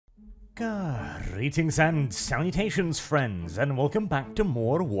Greetings and salutations, friends, and welcome back to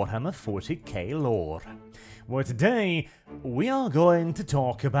more Warhammer 40k lore, where today we are going to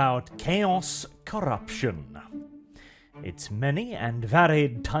talk about Chaos Corruption. Its many and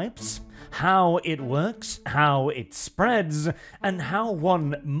varied types, how it works, how it spreads, and how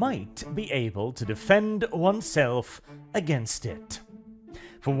one might be able to defend oneself against it.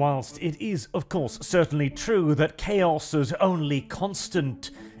 For whilst it is, of course, certainly true that Chaos's only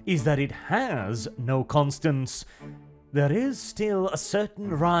constant is that it has no constants, there is still a certain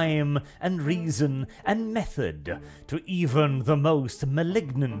rhyme and reason and method to even the most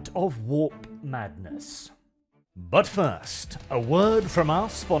malignant of warp madness. But first, a word from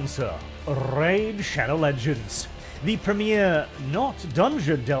our sponsor, Raid Shadow Legends, the premier, not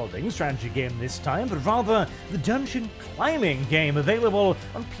dungeon delving strategy game this time, but rather the dungeon climbing game available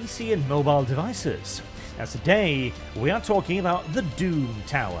on PC and mobile devices. As today, we are talking about the Doom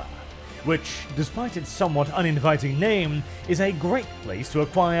Tower, which, despite its somewhat uninviting name, is a great place to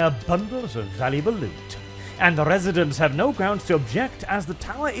acquire bundles of valuable loot. And the residents have no grounds to object, as the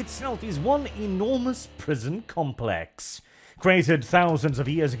tower itself is one enormous prison complex, created thousands of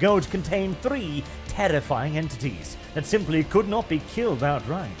years ago to contain 3 terrifying entities that simply could not be killed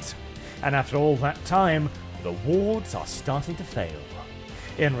outright. And after all that time, the wards are starting to fail.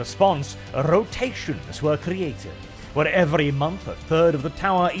 In response, rotations were created, where every month a third of the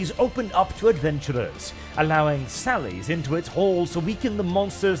tower is opened up to adventurers, allowing sallies into its halls to weaken the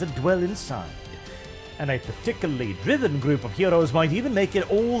monsters that dwell inside. And a particularly driven group of heroes might even make it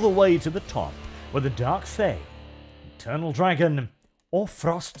all the way to the top, where the Dark Fae, Eternal Dragon, or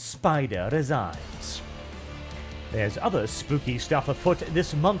Frost Spider resides. There's other spooky stuff afoot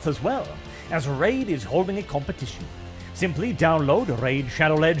this month as well, as Raid is holding a competition. Simply download Raid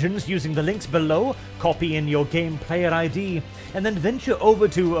Shadow Legends using the links below, copy in your game player ID, and then venture over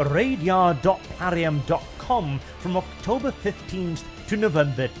to raidyard.plarium.com from October 15th to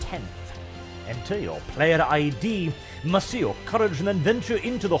November 10th. Enter your player ID, muster your courage, and then venture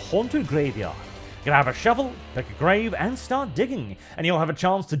into the Haunted Graveyard. Grab a shovel, pick a grave, and start digging, and you'll have a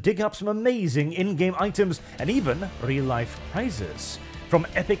chance to dig up some amazing in-game items and even real-life prizes. From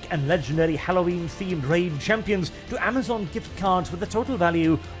epic and legendary Halloween-themed raid champions to Amazon gift cards with a total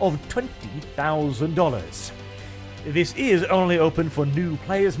value of $20,000. This is only open for new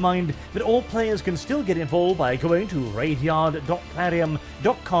players, mind, but all players can still get involved by going to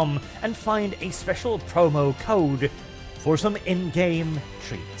raidyard.plarium.com and find a special promo code for some in-game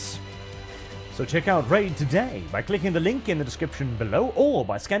treats. So check out Raid today by clicking the link in the description below or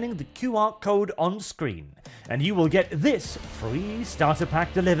by scanning the QR code on screen, and you will get this free starter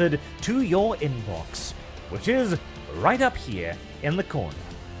pack delivered to your inbox, which is right up here in the corner.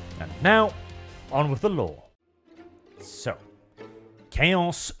 And now, on with the lore. So,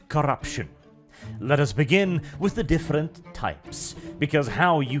 Chaos Corruption. Let us begin with the different types, because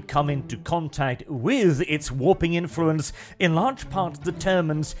how you come into contact with its warping influence in large part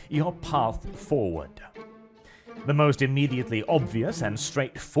determines your path forward. The most immediately obvious and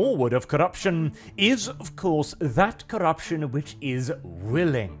straightforward of corruption is, of course, that corruption which is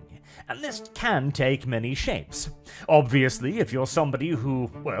willing. And this can take many shapes. Obviously, if you're somebody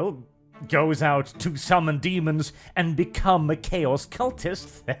who, well, goes out to summon demons and become a chaos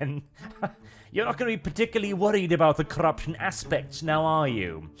cultist, then you're not going to be particularly worried about the corruption aspects, now are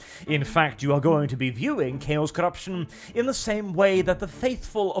you? In fact, you are going to be viewing Chaos Corruption in the same way that the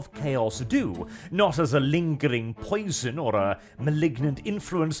faithful of Chaos do, not as a lingering poison or a malignant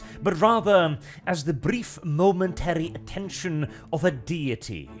influence, but rather as the brief momentary attention of a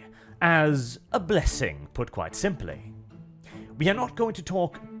deity, as a blessing, put quite simply. We are not going to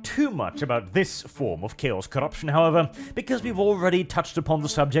talk too much about this form of Chaos Corruption, however, because we've already touched upon the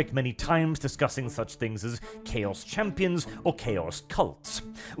subject many times, discussing such things as Chaos Champions or Chaos Cults.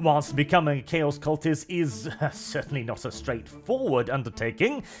 Whilst becoming a Chaos Cultist is certainly not a straightforward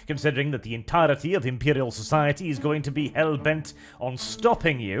undertaking, considering that the entirety of Imperial Society is going to be hell-bent on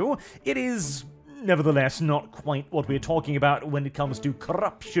stopping you, it is nevertheless not quite what we're talking about when it comes to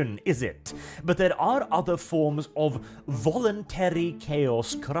corruption, is it? But there are other forms of voluntary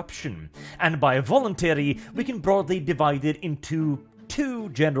chaos corruption, and by voluntary we can broadly divide it into 2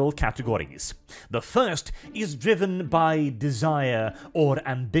 general categories. The first is driven by desire or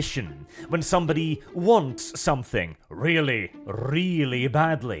ambition, when somebody wants something really, really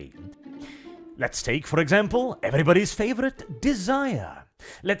badly. Let's take, for example, everybody's favorite, desire.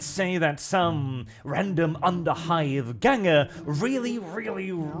 Let's say that some random underhive ganger really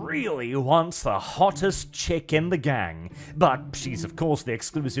wants the hottest chick in the gang, but she's of course the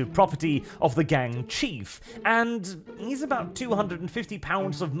exclusive property of the gang chief, and he's about 250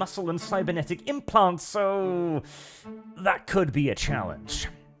 pounds of muscle and cybernetic implants, so that could be a challenge.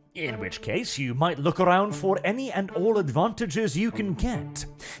 In which case, you might look around for any and all advantages you can get.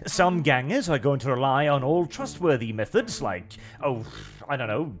 Some gangers are going to rely on all trustworthy methods like,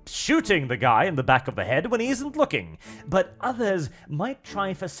 shooting the guy in the back of the head when he isn't looking. But others might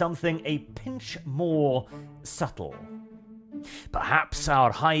try for something a pinch more subtle. Perhaps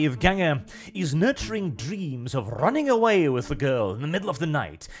our hive ganger is nurturing dreams of running away with the girl in the middle of the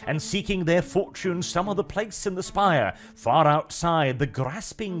night and seeking their fortune some other place in the spire, far outside the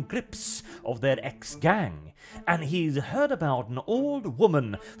grasping grips of their ex-gang. And he's heard about an old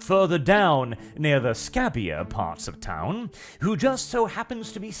woman further down near the scabbier parts of town who just so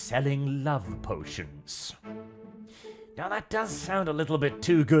happens to be selling love potions. Now that does sound a little bit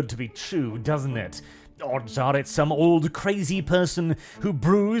too good to be true, doesn't it? Odds are it's some old crazy person who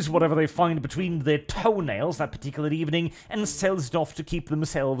brews whatever they find between their toenails that particular evening and sells it off to keep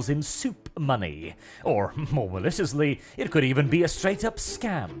themselves in soup money. Or, more maliciously, it could even be a straight-up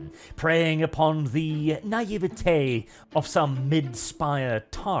scam, preying upon the naivete of some mid-spire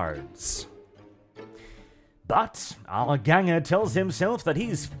tards. But our ganger tells himself that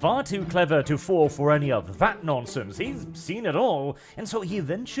he's far too clever to fall for any of that nonsense. He's seen it all, and so he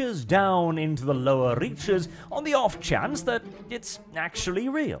ventures down into the lower reaches on the off chance that it's actually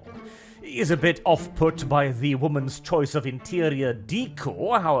real. He's a bit off-put by the woman's choice of interior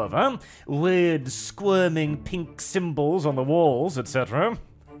decor, however. Weird squirming pink symbols on the walls, etc.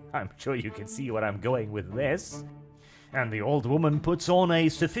 I'm sure you can see where I'm going with this. And the old woman puts on a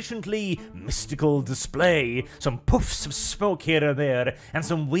sufficiently mystical display, some puffs of smoke here and there, and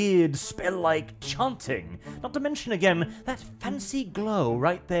some weird spell-like chanting, not to mention again that fancy glow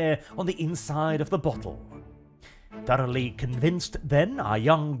right there on the inside of the bottle. Thoroughly convinced then, our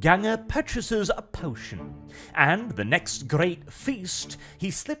young ganger purchases a potion, and the next great feast,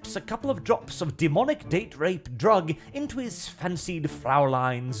 he slips a couple of drops of demonic date rape drug into his fancied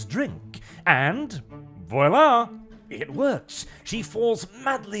Fraulein's drink, and voila! It works. She falls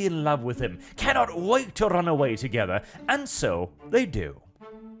madly in love with him, cannot wait to run away together, and so they do.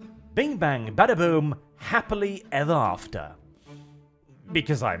 Bing bang, bada boom, happily ever after.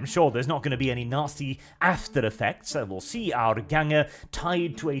 Because I'm sure there's not going to be any nasty after effects, and we'll see our ganger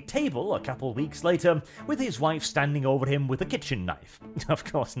tied to a table a couple weeks later, with his wife standing over him with a kitchen knife. Of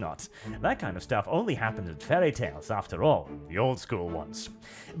course not. That kind of stuff only happens in fairy tales, after all, the old school ones.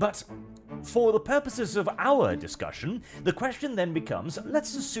 But for the purposes of our discussion, the question then becomes,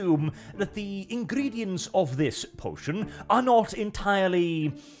 let's assume that the ingredients of this potion are not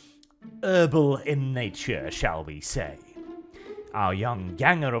entirely herbal in nature, shall we say. Our young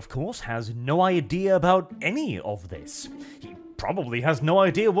ganger, of course, has no idea about any of this. He probably has no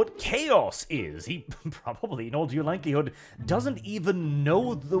idea what chaos is. He probably, in all due likelihood, doesn't even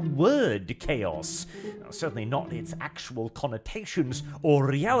know the word chaos. Certainly not its actual connotations or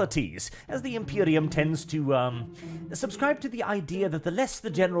realities, as the Imperium tends to subscribe to the idea that the less the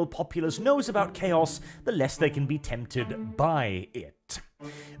general populace knows about chaos, the less they can be tempted by it.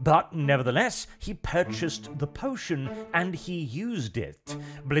 But nevertheless, he purchased the potion and he used it,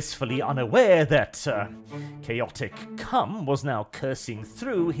 blissfully unaware that chaotic cum was now coursing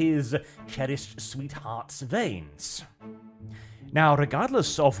through his cherished sweetheart's veins. Now,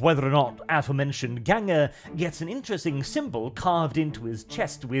 regardless of whether or not aforementioned ganger gets an interesting symbol carved into his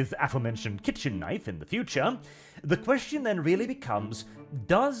chest with aforementioned kitchen knife in the future, the question then really becomes,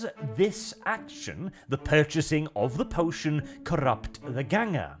 does this action, the purchasing of the potion, corrupt the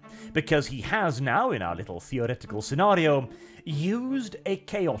ganger? Because he has now, in our little theoretical scenario, used a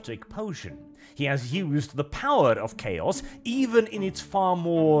chaotic potion. He has used the power of chaos, even in its far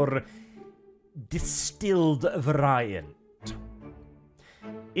more distilled variant.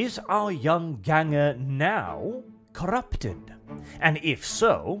 Is our young ganger now corrupted? And if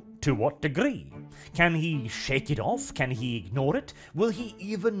so, to what degree? Can he shake it off? Can he ignore it? Will he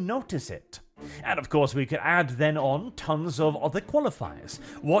even notice it? And of course we could add then on tons of other qualifiers.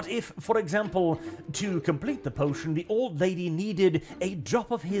 What if, for example, to complete the potion, the old lady needed a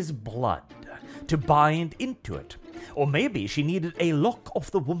drop of his blood to bind into it? Or maybe she needed a lock of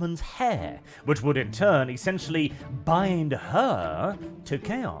the woman's hair, which would in turn essentially bind her to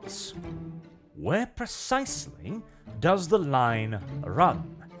chaos. Where precisely does the line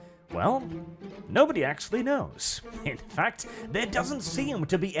run? Well, Nobody actually knows. In fact, there doesn't seem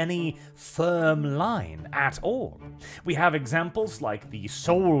to be any firm line at all. We have examples like the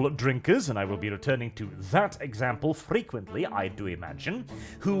Soul Drinkers, and I will be returning to that example frequently, I do imagine,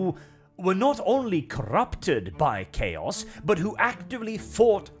 who were not only corrupted by chaos, but who actively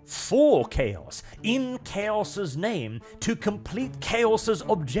fought for chaos, in chaos's name, to complete chaos's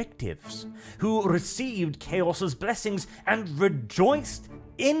objectives, who received chaos's blessings and rejoiced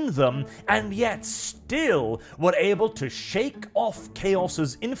in them, and yet still were able to shake off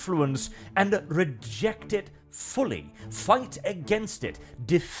chaos's influence and reject it fully, fight against it,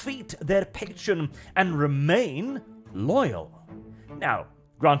 defeat their patron, and remain loyal. Now,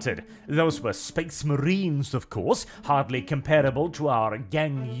 granted, those were Space Marines, of course, hardly comparable to our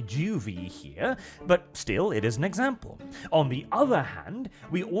Gangi Juvie here, but still it is an example. On the other hand,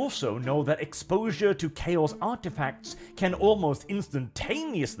 we also know that exposure to Chaos artifacts can almost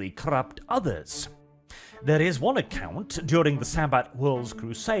instantaneously corrupt others. There is one account during the Sabbat World's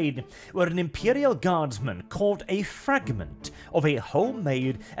Crusade where an Imperial Guardsman caught a fragment of a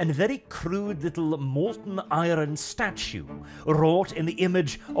homemade and very crude little molten iron statue wrought in the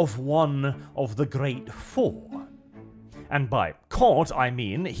image of one of the Great Four. And by caught, I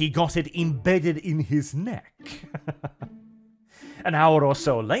mean he got it embedded in his neck. An hour or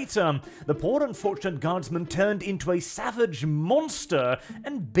so later, the poor unfortunate guardsman turned into a savage monster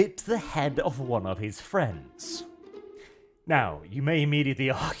and bit the head of one of his friends. Now, you may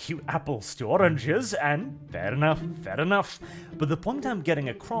immediately argue apples to oranges, and fair enough, but the point I'm getting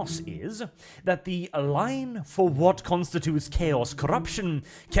across is that the line for what constitutes chaos corruption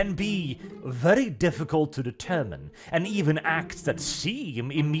can be very difficult to determine, and even acts that seem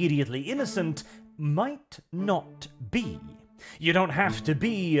immediately innocent might not be. You don't have to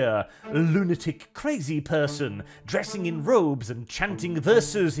be a lunatic crazy person dressing in robes and chanting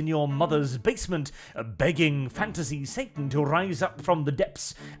verses in your mother's basement, begging fantasy Satan to rise up from the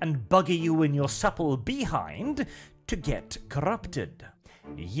depths and bugger you in your supple behind to get corrupted.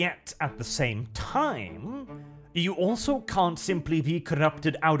 Yet, at the same time, you also can't simply be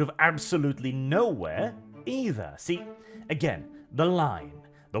corrupted out of absolutely nowhere either. See, again, the line.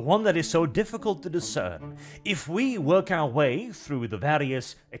 The one that is so difficult to discern. If we work our way through the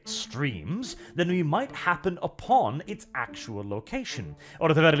various extremes, then we might happen upon its actual location, or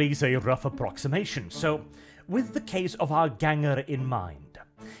at the very least a rough approximation. So, with the case of our ganger in mind,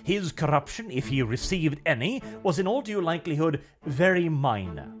 his corruption, if he received any, was in all due likelihood very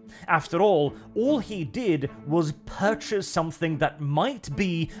minor. After all he did was purchase something that might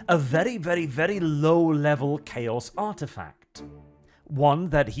be a very, very, very low-level chaos artifact. One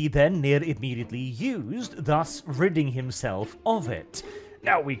that he then near immediately used, thus ridding himself of it.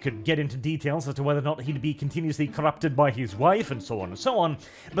 Now, we could get into details as to whether or not he'd be continuously corrupted by his wife and so on,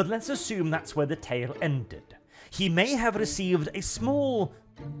 but let's assume that's where the tale ended. He may have received a small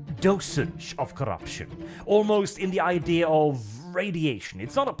dosage of corruption, almost in the idea of radiation.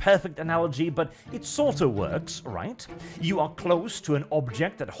 It's not a perfect analogy, but it sort of works, right? You are close to an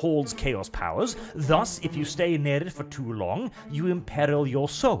object that holds chaos powers, thus, if you stay near it for too long, you imperil your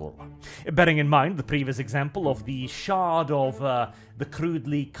soul. Bearing in mind the previous example of the shard of the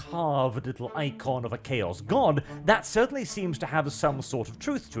crudely carved little icon of a chaos god, that certainly seems to have some sort of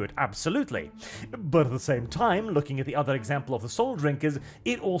truth to it, absolutely. But at the same time, looking at the other example of the Soul Drinkers,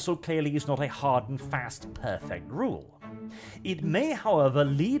 it also clearly is not a hard and fast perfect rule. It may, however,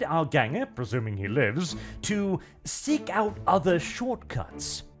 lead our ganger, presuming he lives, to seek out other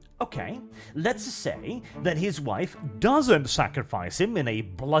shortcuts. Okay, let's say that his wife doesn't sacrifice him in a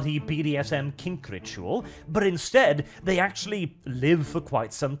bloody BDSM kink ritual, but instead they actually live for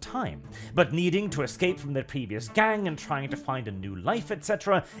quite some time. But needing to escape from their previous gang and trying to find a new life,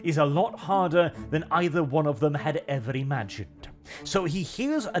 etc., is a lot harder than either one of them had ever imagined. So he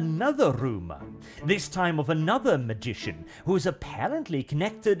hears another rumor, this time of another magician who is apparently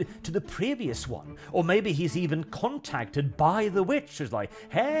connected to the previous one, or maybe he's even contacted by the witch who's like,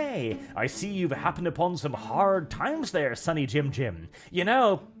 "Hey, I see you've happened upon some hard times there, Sonny Jim Jim. You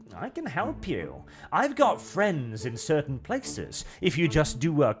know, I can help you. I've got friends in certain places. If you just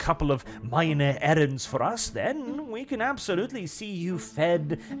do a couple of minor errands for us, then we can absolutely see you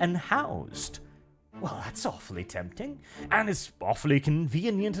fed and housed." Well, that's awfully tempting, and it's awfully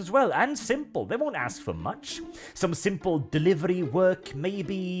convenient as well, and simple. They won't ask for much. Some simple delivery work,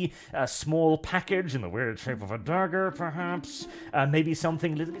 maybe a small package in the weird shape of a dagger, perhaps. Maybe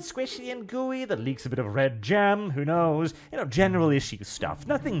something a little bit squishy and gooey that leaks a bit of red jam, who knows. You know, general issue stuff.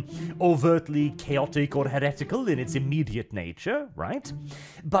 Nothing overtly chaotic or heretical in its immediate nature, right?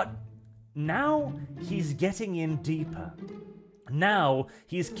 But now he's getting in deeper. Now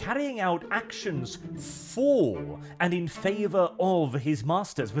he's carrying out actions for and in favor of his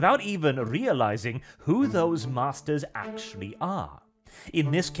masters without even realizing who those masters actually are.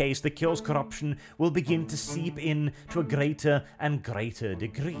 In this case, the Chaos corruption will begin to seep in to a greater and greater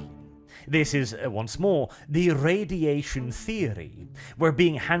degree. This is, once more, the radiation theory. We're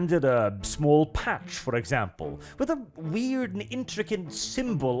being handed a small patch, for example, with a weird and intricate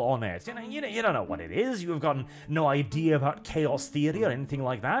symbol on it. You don't know what it is, you've got no idea about chaos theory or anything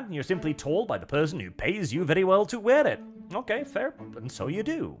like that, and you're simply told by the person who pays you very well to wear it. Okay, fair, and so you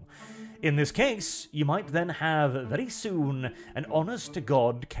do. In this case, you might then have, very soon, an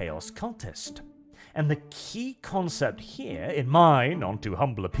honest-to-God chaos cultist. And the key concept here, in my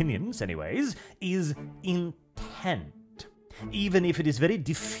not-too-humble opinions anyways, is intent. Even if it is very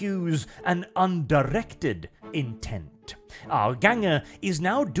diffuse and undirected intent. Our Ganger is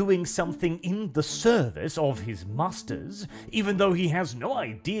now doing something in the service of his masters, even though he has no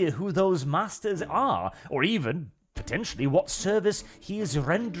idea who those masters are, or even, potentially, what service he is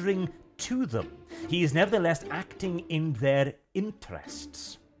rendering to them. He is nevertheless acting in their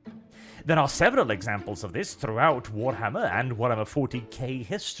interests. There are several examples of this throughout Warhammer and Warhammer 40k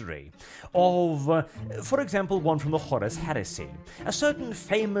history. For example, one from the Horus Heresy. A certain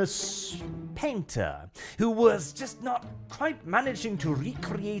famous painter who was just not quite managing to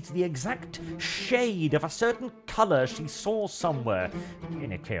recreate the exact shade of a certain color she saw somewhere,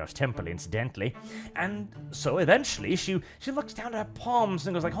 in a Chaos Temple incidentally, and so eventually she looks down at her palms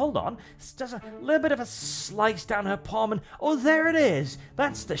and goes like, hold on, does a little bit of a slice down her palm and, oh, there it is,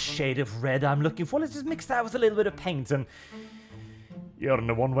 that's the shade of red I'm looking for, let's just mix that with a little bit of paint and you're on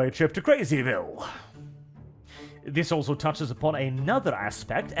a one-way trip to Crazyville. This also touches upon another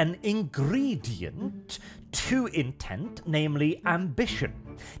aspect, an ingredient to intent, namely ambition.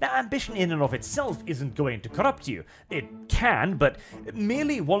 Now, ambition in and of itself isn't going to corrupt you. It can, but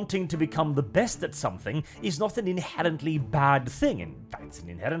merely wanting to become the best at something is not an inherently bad thing. In fact, it's an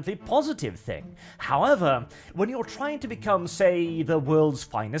inherently positive thing. However, when you're trying to become, say, the world's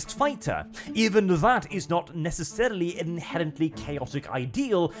finest fighter, even that is not necessarily an inherently chaotic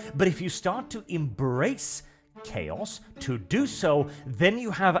ideal, but if you start to embrace chaos to do so, then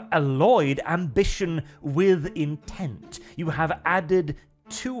you have alloyed ambition with intent. You have added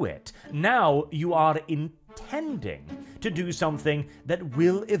to it. Now you are intending to do something that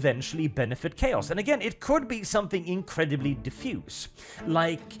will eventually benefit chaos. And again, it could be something incredibly diffuse,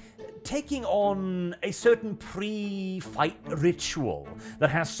 like taking on a certain pre-fight ritual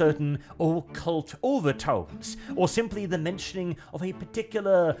that has certain occult overtones, or simply the mentioning of a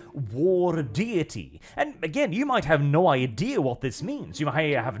particular war deity. And again, you might have no idea what this means. You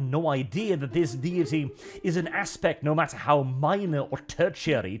might have no idea that this deity is an aspect, no matter how minor or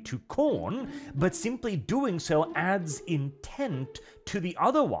tertiary, to Khorne, but simply doing so adds intent to the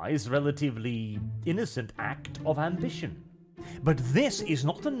otherwise relatively innocent act of ambition. But this is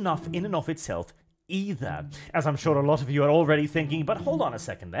not enough in and of itself either, as I'm sure a lot of you are already thinking, but hold on a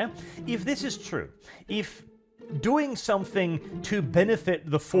second there. If this is true, if doing something to benefit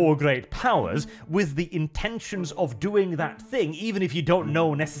the four great powers with the intentions of doing that thing, even if you don't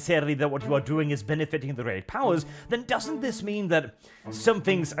know necessarily that what you are doing is benefiting the great powers, then doesn't this mean that some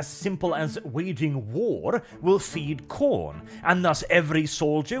things as simple as waging war will feed Khorne, and thus every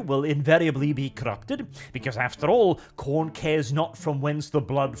soldier will invariably be corrupted? Because after all, Khorne cares not from whence the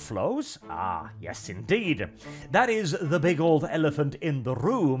blood flows? Ah, yes indeed. That is the big old elephant in the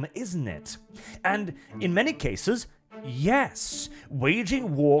room, isn't it? And in many cases, yes,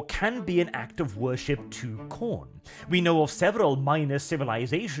 waging war can be an act of worship to Khorne. We know of several minor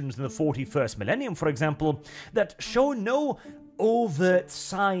civilizations in the 41st millennium, for example, that show no overt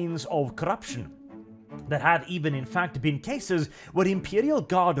signs of corruption. There have even in fact been cases where Imperial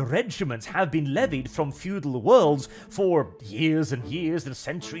Guard regiments have been levied from feudal worlds for years and years and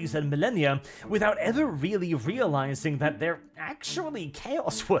centuries and millennia without ever really realizing that they're actually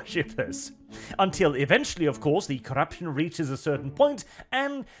chaos worshippers. Until eventually, of course, the corruption reaches a certain point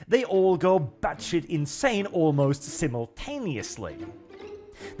and they all go batshit insane almost simultaneously.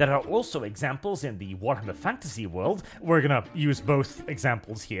 There are also examples in the Warhammer Fantasy world. We're gonna use both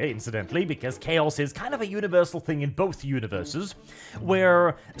examples here, incidentally, because chaos is kind of a universal thing in both universes,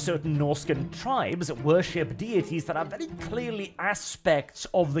 where certain Norscan tribes worship deities that are very clearly aspects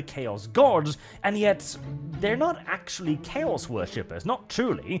of the Chaos Gods, and yet they're not actually chaos worshippers, not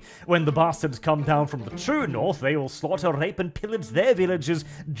truly. When the bastards come down from the true north, they will slaughter, rape, and pillage their villages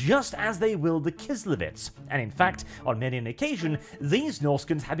just as they will the Kislevits. And in fact, on many an occasion, these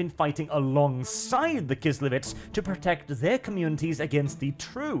Norscans have been fighting alongside the Kislevits to protect their communities against the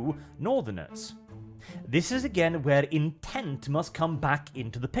true Northerners. This is again where intent must come back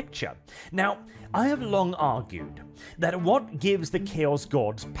into the picture. Now, I have long argued that what gives the Chaos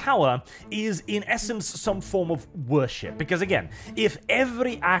Gods power is in essence some form of worship, because again, if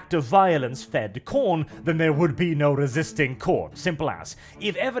every act of violence fed Khorne, then there would be no resisting Khorne, simple as.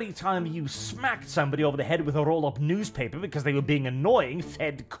 If every time you smacked somebody over the head with a roll-up newspaper because they were being annoying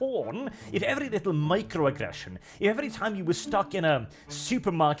fed Khorne, if every little microaggression, if every time you were stuck in a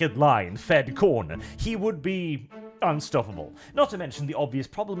supermarket line fed Khorne, he would be unstoppable. Not to mention the obvious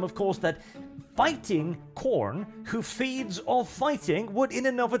problem, of course, that fighting Khorne, who feeds off fighting, would in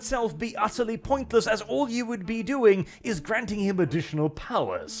and of itself be utterly pointless, as all you would be doing is granting him additional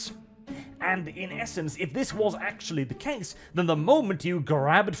powers. And in essence, if this was actually the case, then the moment you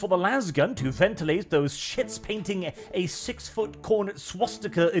grabbed for the lasgun to ventilate those shits painting a 6-foot Khorne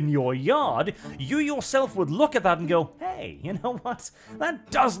swastika in your yard, you yourself would look at that and go, hey, you know what?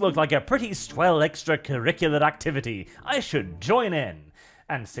 That does look like a pretty swell extracurricular activity. I should join in.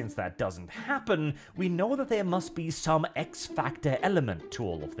 And since that doesn't happen, we know that there must be some X-factor element to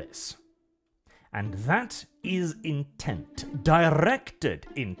all of this. And that is intent, directed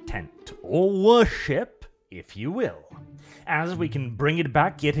intent, or worship, if you will. As we can bring it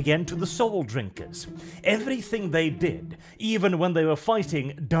back yet again to the Soul Drinkers. Everything they did, even when they were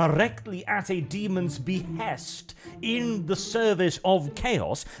fighting directly at a demon's behest in the service of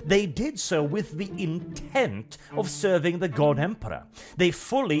chaos, they did so with the intent of serving the God Emperor. They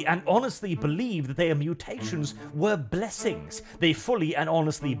fully and honestly believed that their mutations were blessings. They fully and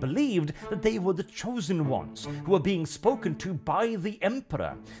honestly believed that they were the chosen ones who were being spoken to by the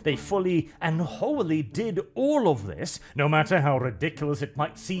Emperor. They fully and wholly did all of this, no matter how ridiculous it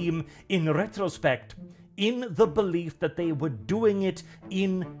might seem in retrospect, in the belief that they were doing it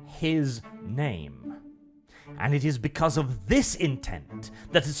in his name. And it is because of this intent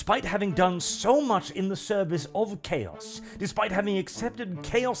that despite having done so much in the service of chaos, despite having accepted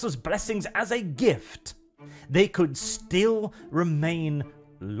chaos's blessings as a gift, they could still remain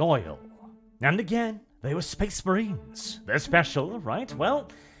loyal. And again, they were Space Marines. They're special, right? Well,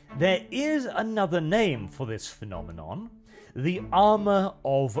 there is another name for this phenomenon, the Armor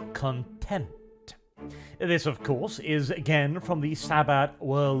of Contempt. This, of course, is again from the Sabbat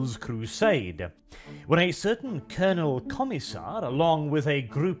World's Crusade, when a certain Colonel Commissar, along with a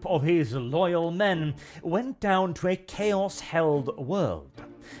group of his loyal men, went down to a chaos-held world,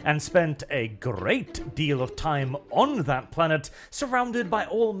 and spent a great deal of time on that planet, surrounded by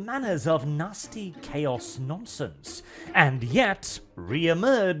all manners of nasty chaos nonsense, and yet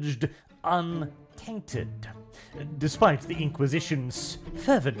re-emerged untainted, despite the Inquisition's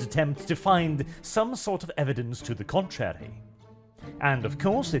fervent attempts to find some sort of evidence to the contrary. And of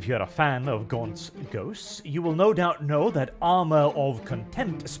course, if you're a fan of Gaunt's Ghosts, you will no doubt know that Armor of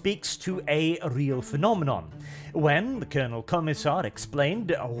Contempt speaks to a real phenomenon. When the Colonel Commissar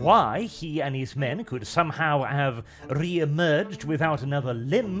explained why he and his men could somehow have re-emerged without another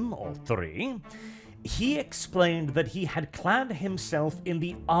limb or three, he explained that he had clad himself in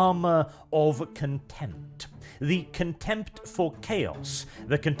the Armor of Contempt. The contempt for chaos,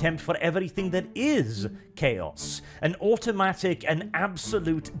 the contempt for everything that is chaos, an automatic and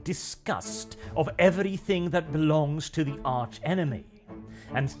absolute disgust of everything that belongs to the arch-enemy.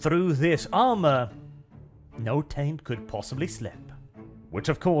 And through this armor, no taint could possibly slip. Which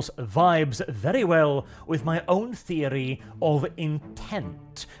of course vibes very well with my own theory of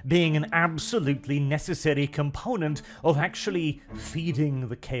intent being an absolutely necessary component of actually feeding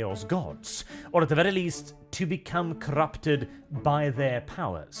the Chaos Gods, or at the very least to become corrupted by their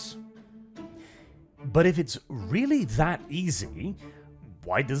powers. But if it's really that easy,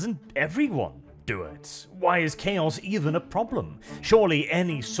 why doesn't everyone do it? Why is chaos even a problem? Surely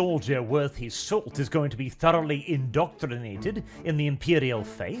any soldier worth his salt is going to be thoroughly indoctrinated in the Imperial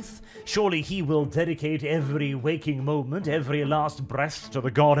faith. Surely he will dedicate every waking moment, every last breath to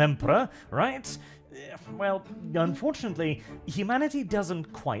the God Emperor, right? Well, unfortunately, humanity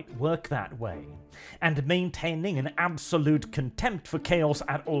doesn't quite work that way. And maintaining an absolute contempt for chaos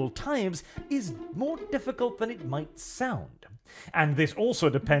at all times is more difficult than it might sound. And this also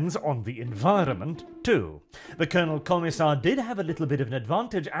depends on the environment, too. The Colonel Commissar did have a little bit of an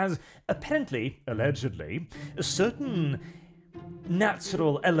advantage as, apparently, allegedly, certain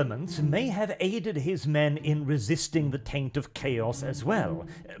natural elements may have aided his men in resisting the taint of chaos as well.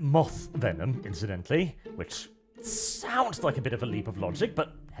 Moth venom, incidentally, which sounds like a bit of a leap of logic,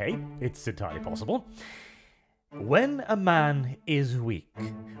 but hey, it's entirely possible. When a man is weak,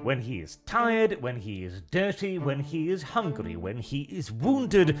 when he is tired, when he is dirty, when he is hungry, when he is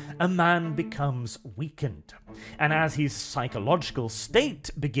wounded, a man becomes weakened. And as his psychological state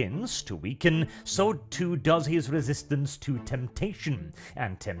begins to weaken, so too does his resistance to temptation.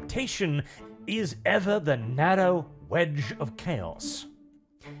 And temptation is ever the narrow wedge of chaos.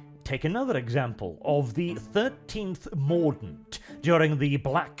 Take another example of the 13th Mordant during the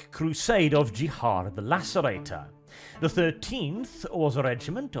Black Crusade of Jihar the Lacerator. The 13th was a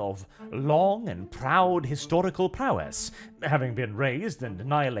regiment of long and proud historical prowess, having been raised and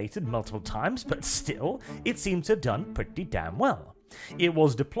annihilated multiple times, but still, it seems to have done pretty damn well. It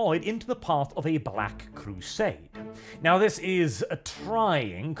was deployed into the path of a Black Crusade. Now, this is a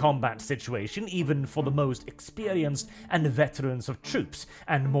trying combat situation, even for the most experienced and veterans of troops,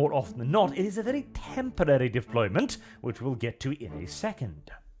 and more often than not, it is a very temporary deployment, which we'll get to in a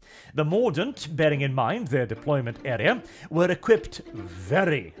second. The Mordant, bearing in mind their deployment area, were equipped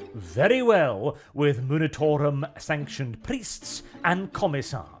very, very well with Munitorum-sanctioned priests and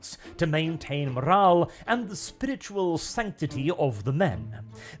commissars to maintain morale and the spiritual sanctity of the men.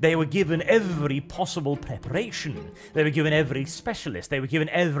 They were given every possible preparation, they were given every specialist, they were given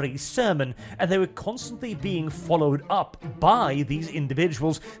every sermon, and they were constantly being followed up by these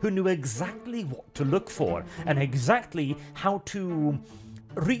individuals who knew exactly what to look for and exactly how to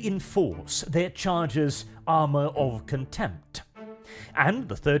reinforce their charge's armor of contempt. And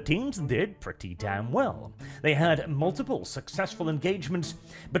the 13th did pretty damn well. They had multiple successful engagements,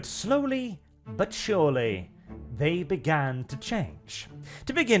 but slowly but surely they began to change.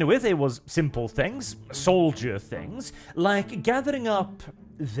 To begin with, it was simple things, soldier things, like gathering up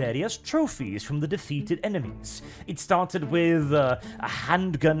various trophies from the defeated enemies. It started with a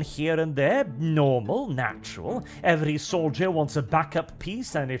handgun here and there, normal, natural. Every soldier wants a backup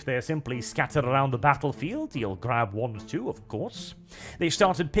piece, and if they're simply scattered around the battlefield, you'll grab one or two, of course. They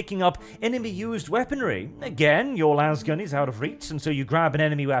started picking up enemy-used weaponry. Again, your lasgun is out of reach, and so you grab an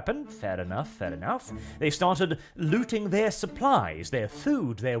enemy weapon. Fair enough, fair enough. They started looting their supplies, their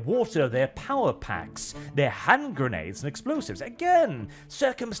food, their water, their power packs, their hand grenades and explosives. Again,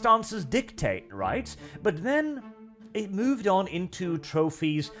 circumstances dictate, right? But then it moved on into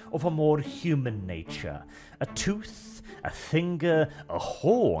trophies of a more human nature. A tooth, a finger, a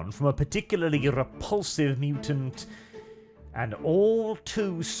horn from a particularly repulsive mutant. And all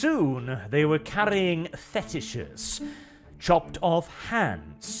too soon, they were carrying fetishes. Chopped off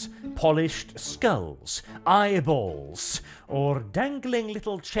hands, polished skulls, eyeballs, or dangling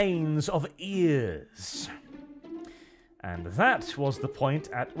little chains of ears. And that was the point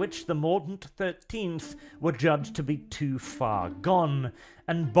at which the Mordant 13th were judged to be too far gone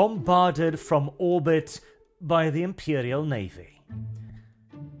and bombarded from orbit by the Imperial Navy.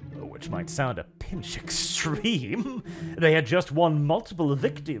 Which might sound a pinch extreme. They had just won multiple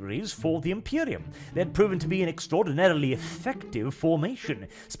victories for the Imperium. They had proven to be an extraordinarily effective formation,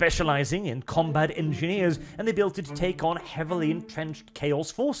 specializing in combat engineers and the ability to take on heavily entrenched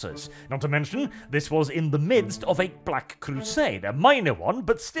Chaos forces. Not to mention, this was in the midst of a Black Crusade, a minor one,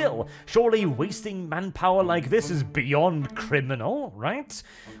 but still, surely wasting manpower like this is beyond criminal, right?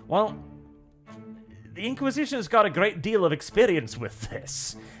 Well, the Inquisition has got a great deal of experience with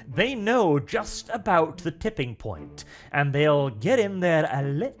this. They know just about the tipping point, and they'll get in there a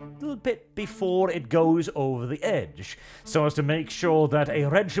little bit before it goes over the edge, so as to make sure that a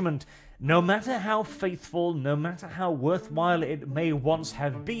regiment, no matter how faithful, no matter how worthwhile it may once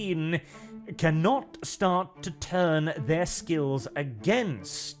have been, cannot start to turn their skills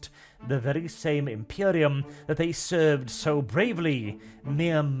against the very same Imperium that they served so bravely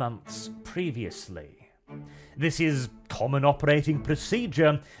mere months previously. This is common operating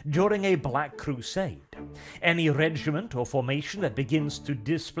procedure during a Black Crusade. Any regiment or formation that begins to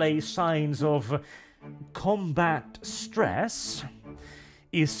display signs of combat stress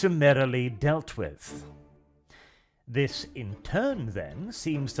is summarily dealt with. This, in turn, then,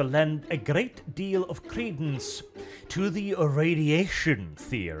 seems to lend a great deal of credence to the radiation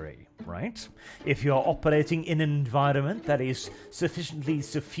theory, right? If you're operating in an environment that is sufficiently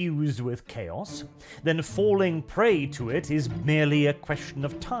suffused with chaos, then falling prey to it is merely a question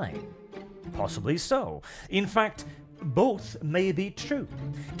of time. Possibly so. In fact, both may be true.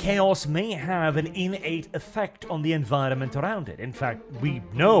 Chaos may have an innate effect on the environment around it. In fact, we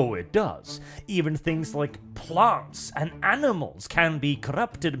know it does. Even things like plants and animals can be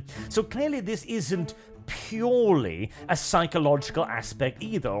corrupted. So clearly this isn't purely a psychological aspect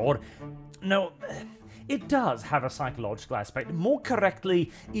either. Or, no, it does have a psychological aspect. More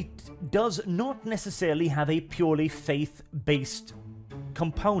correctly, it does not necessarily have a purely faith-based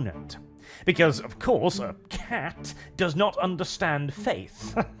component. Because, of course, cat does not understand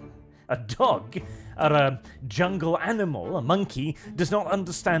faith. A dog, or a jungle animal, a monkey, does not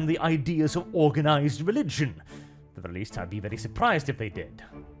understand the ideas of organized religion. At the very least, I'd be very surprised if they did.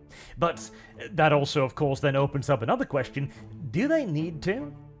 But that also, of course, then opens up another question. Do they need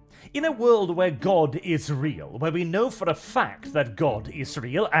to? In a world where God is real, where we know for a fact that God is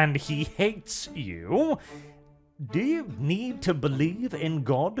real and he hates you, do you need to believe in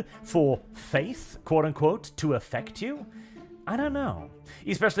God for faith, quote-unquote, to affect you? I don't know,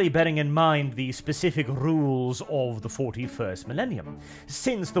 especially bearing in mind the specific rules of the 41st millennium.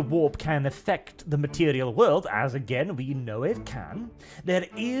 Since the warp can affect the material world, as again we know it can, there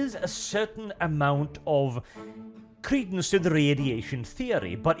is a certain amount of credence to the radiation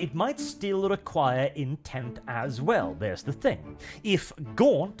theory, but it might still require intent as well. There's the thing. If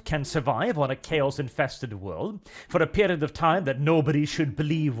Gaunt can survive on a chaos-infested world for a period of time that nobody should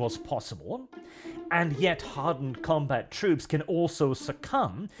believe was possible, and yet hardened combat troops can also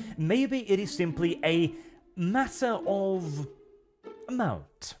succumb, maybe it is simply a matter of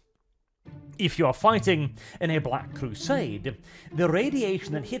amount. If you're fighting in a Black Crusade, the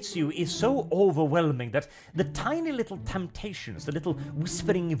radiation that hits you is so overwhelming that the tiny little temptations, the little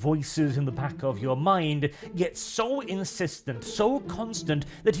whispering voices in the back of your mind get so insistent, so constant,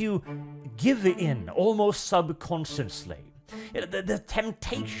 that you give in almost subconsciously. The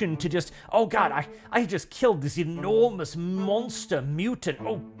temptation to just, oh god, I just killed this enormous monster mutant.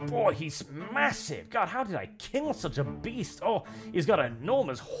 Oh boy, he's massive. God, how did I kill such a beast? Oh, he's got an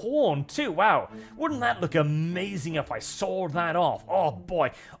enormous horn too. Wow, wouldn't that look amazing if I sawed that off? Oh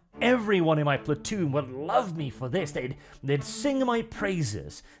boy, everyone in my platoon would love me for this. They'd sing my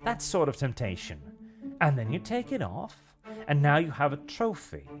praises. That sort of temptation. And then you take it off, and now you have a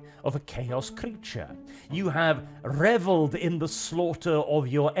trophy of a chaos creature. You have reveled in the slaughter of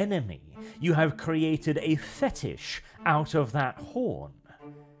your enemy. You have created a fetish out of that horn.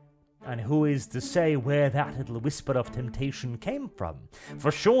 And who is to say where that little whisper of temptation came from?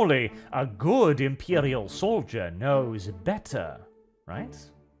 For surely a good Imperial soldier knows better, right?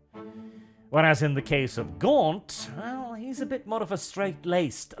 Whereas in the case of Gaunt, well, he's a bit more of a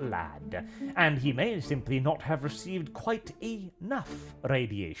straight-laced lad, and he may simply not have received quite enough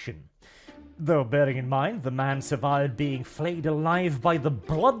radiation. Though bearing in mind the man survived being flayed alive by the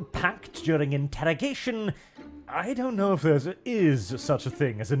Blood Pact during interrogation, I don't know if there is such a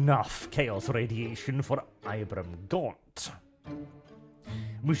thing as enough chaos radiation for Ibram Gaunt.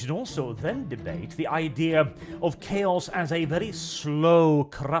 We should also then debate the idea of chaos as a very slow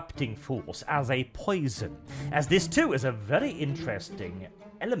corrupting force, as a poison, as this too is a very interesting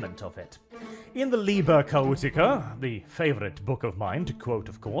element of it. In the Liber Chaotica, the favourite book of mine, to quote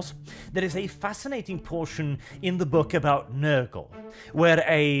of course, there is a fascinating portion in the book about Nurgle, where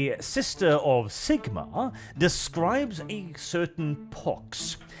a sister of Sigma describes a certain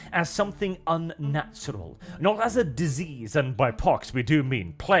pox as something unnatural, not as a disease, and by pox we do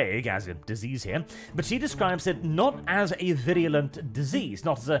mean plague as in disease here, but she describes it not as a virulent disease,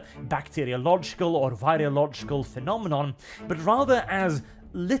 not as a bacteriological or virological phenomenon, but rather as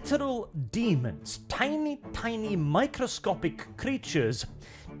literal demons, tiny microscopic creatures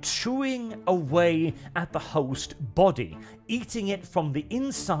chewing away at the host body, eating it from the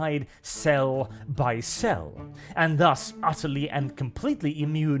inside cell by cell, and thus utterly and completely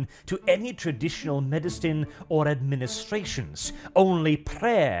immune to any traditional medicine or administrations. Only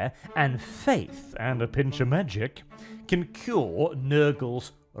prayer and faith and a pinch of magic can cure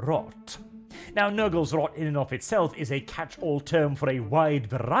Nurgle's rot. Now, Nurgle's rot in and of itself is a catch-all term for a wide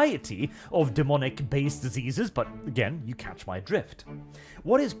variety of demonic-based diseases, but again, you catch my drift.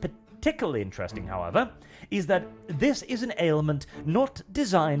 What is particularly interesting, however, is that this is an ailment not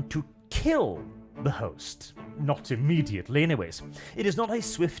designed to kill the host. Not immediately, anyways. It is not a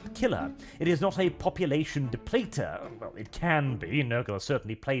swift killer. It is not a population depleter. Well, it can be. Nurgle has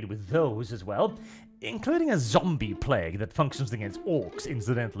certainly played with those as well, including a zombie plague that functions against orcs,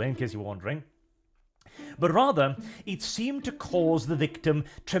 incidentally, in case you're wondering. But rather, it seemed to cause the victim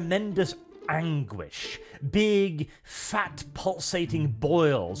tremendous anguish, big, fat, pulsating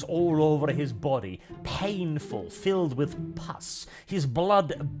boils all over his body, painful, filled with pus, his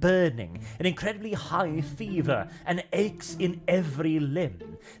blood burning, an incredibly high fever, and aches in every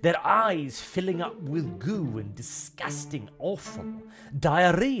limb, their eyes filling up with goo and disgusting awful,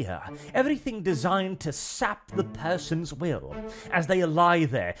 diarrhea, everything designed to sap the person's will, as they lie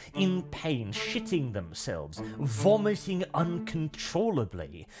there, in pain, shitting themselves, vomiting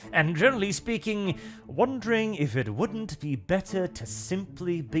uncontrollably, and generally speaking, wondering if it wouldn't be better to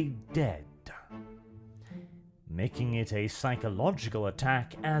simply be dead. making it a psychological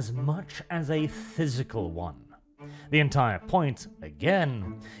attack as much as a physical one. The entire point,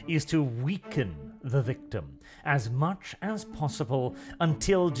 again, is to weaken the victim as much as possible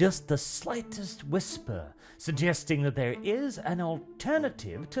until just the slightest whisper suggesting that there is an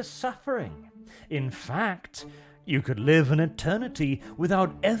alternative to suffering. In fact, you could live an eternity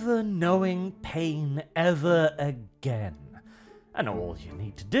without ever knowing pain ever again. And all you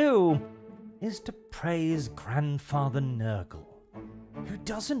need to do is to praise Grandfather Nurgle, who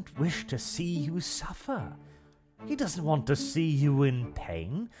doesn't wish to see you suffer. He doesn't want to see you in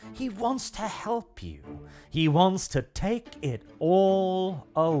pain. He wants to help you. He wants to take it all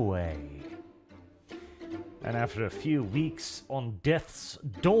away. And after a few weeks on death's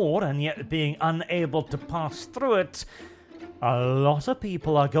door and yet being unable to pass through it, a lot of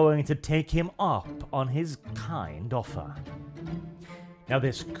people are going to take him up on his kind offer. Now,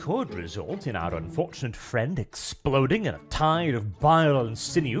 this could result in our unfortunate friend exploding in a tide of bile and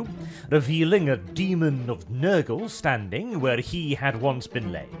sinew, revealing a demon of Nurgle standing where he had once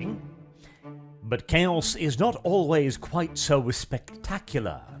been laying. But chaos is not always quite so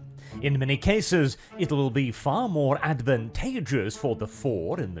spectacular. In many cases, it will be far more advantageous for the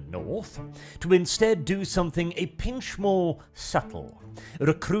Four in the north to instead do something a pinch more subtle,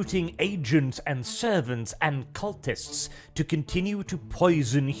 recruiting agents and servants and cultists to continue to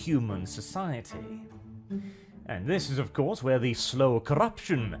poison human society. And this is, of course, where the slow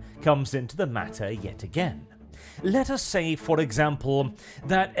corruption comes into the matter yet again. Let us say, for example,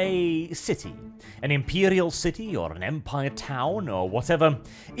 that a city, an imperial city or an empire town or whatever,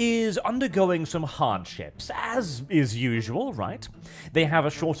 is undergoing some hardships, as is usual, right? They have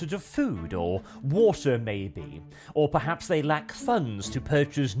a shortage of food or water maybe, or perhaps they lack funds to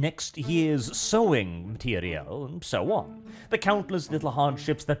purchase next year's sewing material, and so on. The countless little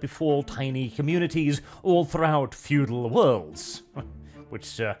hardships that befall tiny communities all throughout feudal worlds.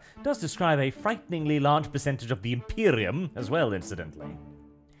 Which does describe a frighteningly large percentage of the Imperium as well, incidentally.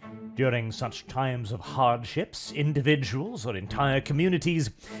 During such times of hardships, individuals or entire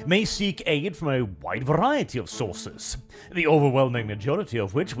communities may seek aid from a wide variety of sources, the overwhelming majority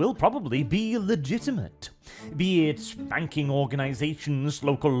of which will probably be legitimate, be it banking organizations,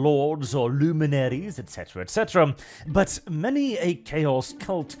 local lords, or luminaries, etc., etc. But many a chaos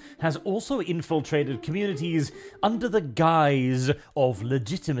cult has also infiltrated communities under the guise of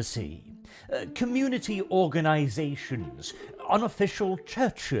legitimacy. Community organizations, unofficial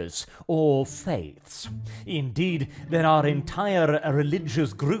churches, or faiths. Indeed, there are entire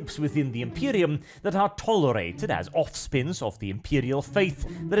religious groups within the Imperium that are tolerated as offspins of the Imperial faith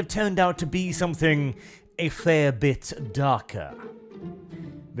that have turned out to be something a fair bit darker.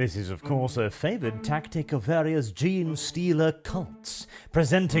 This is, of course, a favoured tactic of various gene-stealer cults,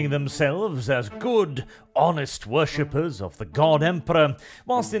 presenting themselves as good, honest worshippers of the God Emperor,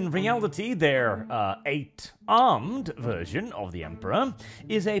 whilst in reality their eight-armed version of the Emperor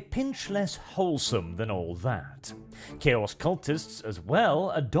is a pinch less wholesome than all that. Chaos cultists as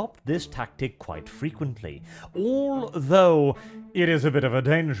well adopt this tactic quite frequently, although it is a bit of a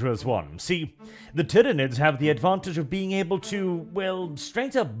dangerous one. See, the Tyranids have the advantage of being able to, well,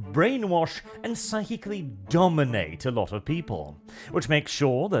 straight up brainwash and psychically dominate a lot of people, which makes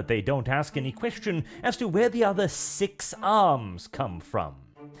sure that they don't ask any question as to where the other 6 arms come from.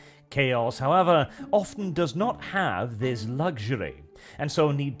 Chaos, however, often does not have this luxury, and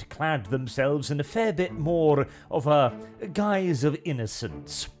so need to clad themselves in a fair bit more of a guise of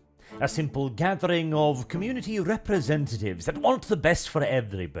innocence. A simple gathering of community representatives that want the best for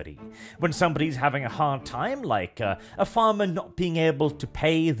everybody. When somebody's having a hard time, like a farmer not being able to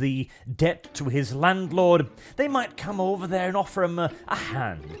pay the debt to his landlord, they might come over there and offer him a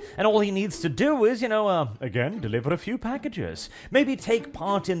hand. And all he needs to do is, again, deliver a few packages. Maybe take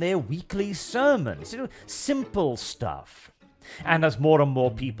part in their weekly sermons. Simple stuff. And as more and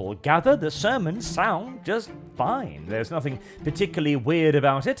more people gather, the sermons sound just fine. There's nothing particularly weird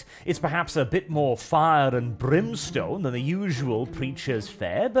about it. It's perhaps a bit more fire and brimstone than the usual preacher's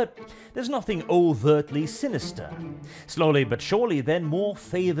fare, but there's nothing overtly sinister. Slowly but surely, then, more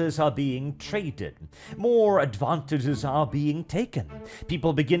favors are being traded. More advantages are being taken.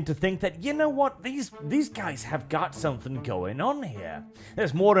 People begin to think that, you know what, these guys have got something going on here.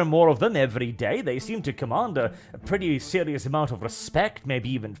 There's more and more of them every day. They seem to command a pretty serious amount of respect, maybe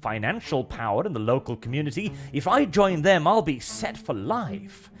even financial power in the local community. If I join them, I'll be set for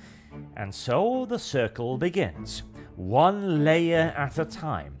life. And so the circle begins, one layer at a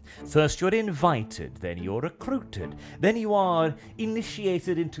time. First you're invited, then you're recruited, then you are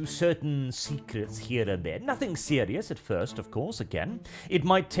initiated into certain secrets here and there. Nothing serious at first, of course, again. It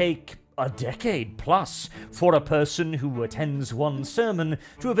might take a decade plus for a person who attends one sermon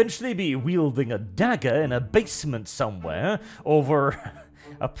to eventually be wielding a dagger in a basement somewhere over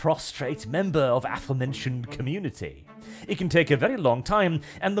a prostrate member of aforementioned community. It can take a very long time,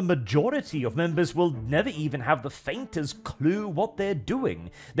 and the majority of members will never even have the faintest clue what they're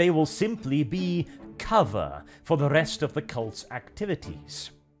doing. They will simply be cover for the rest of the cult's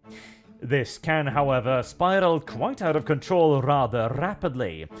activities. This can, however, spiral quite out of control rather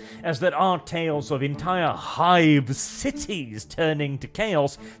rapidly, as there are tales of entire hive cities turning to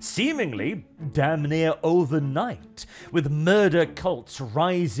chaos seemingly damn near overnight, with murder cults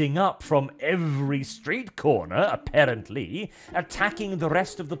rising up from every street corner, apparently, attacking the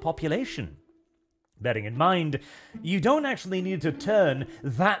rest of the population. Bearing in mind, you don't actually need to turn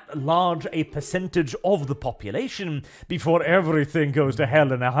that large a percentage of the population before everything goes to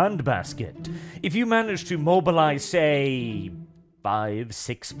hell in a handbasket. If you manage to mobilize, say,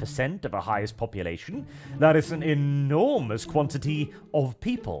 5-6% of a highest population, that is an enormous quantity of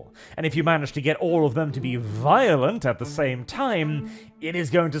people. And if you manage to get all of them to be violent at the same time, it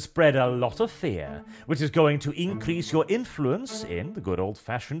is going to spread a lot of fear, which is going to increase your influence in the good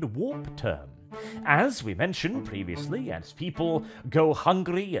old-fashioned warp term. As we mentioned previously, as people go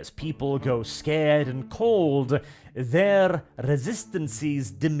hungry, as people go scared and cold, their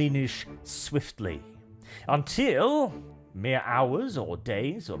resistances diminish swiftly. Until, mere hours or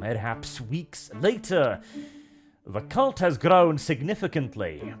days or perhaps weeks later, the cult has grown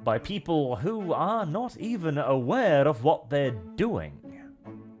significantly by people who are not even aware of what they're doing.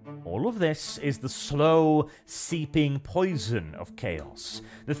 All of this is the slow, seeping poison of chaos,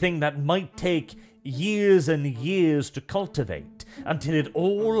 the thing that might take years and years to cultivate until it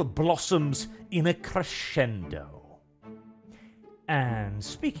all blossoms in a crescendo. And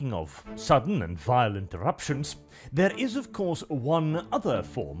speaking of sudden and violent eruptions, there is of course one other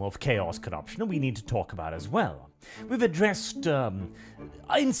form of chaos corruption we need to talk about as well. We've addressed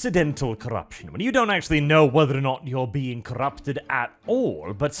incidental corruption, when you don't actually know whether or not you're being corrupted at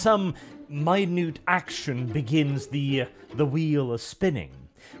all, but some minute action begins the wheel spinning.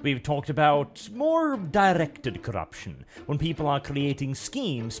 We've talked about more directed corruption, when people are creating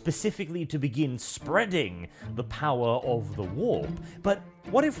schemes specifically to begin spreading the power of the warp. But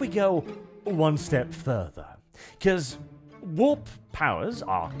what if we go one step further? Because warp powers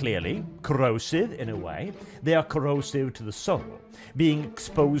are clearly corrosive in a way. They are corrosive to the soul. Being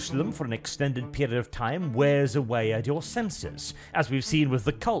exposed to them for an extended period of time wears away at your senses, as we've seen with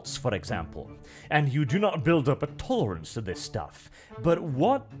the cults, for example. And you do not build up a tolerance to this stuff. But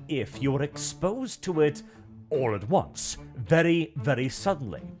what if you're exposed to it all at once, very, very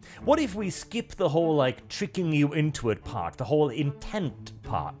suddenly? What if we skip the whole, tricking you into it part, the whole intent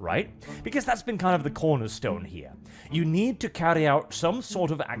part, right? Because that's been kind of the cornerstone here. You need to carry out some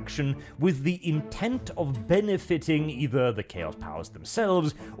sort of action with the intent of benefiting either the Chaos Powers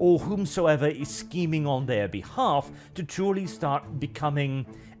themselves or whomsoever is scheming on their behalf to truly start becoming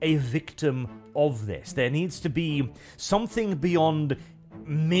a victim of this. There needs to be something beyond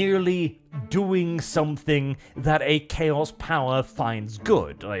merely doing something that a Chaos Power finds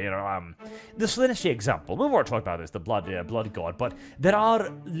good. The Slaanesh example, we've already talked about this, the blood god, but there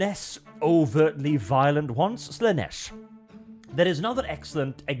are less overtly violent ones. Slaanesh. There is another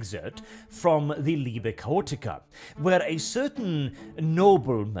excellent excerpt from the Liber Chaotica, where a certain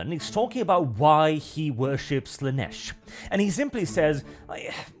nobleman is talking about why he worships Slaanesh. And he simply says,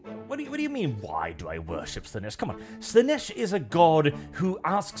 what do you mean, why do I worship Slaanesh? Come on, Slaanesh is a god who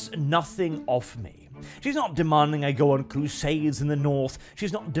asks nothing of me. She's not demanding I go on crusades in the north.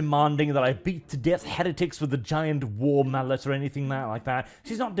 She's not demanding that I beat to death heretics with a giant war mallet or anything like that.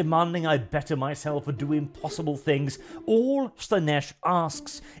 She's not demanding I better myself or do impossible things. All Slaanesh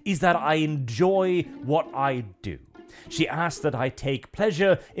asks is that I enjoy what I do. She asks that I take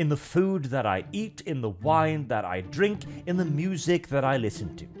pleasure in the food that I eat, in the wine that I drink, in the music that I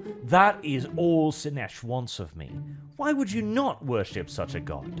listen to. That is all Slaanesh wants of me. Why would you not worship such a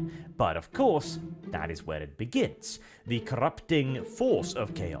god? But of course, that is where it begins. The corrupting force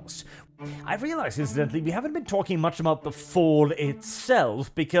of chaos. I realize, incidentally, we haven't been talking much about the fall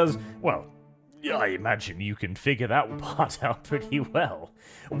itself because, well, I imagine you can figure that part out pretty well.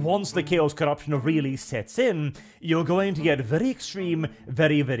 Once the chaos corruption really sets in, you're going to get very extreme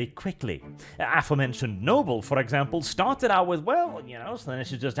very, very quickly. Aforementioned noble, for example, started out with, well,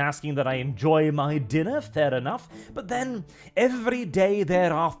 Slaanesh is just asking that I enjoy my dinner, fair enough, but then every day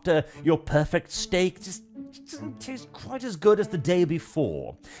thereafter, your perfect steak just doesn't taste quite as good as the day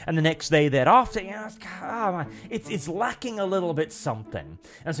before. And the next day thereafter, it's lacking a little bit something.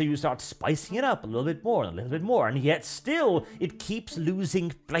 And so you start spicing it up a little bit more and a little bit more, and yet still it keeps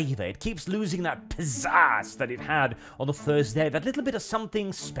losing flavor. It keeps losing that pizzazz that it had on the first day, that little bit of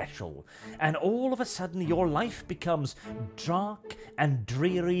something special. And all of a sudden your life becomes dark and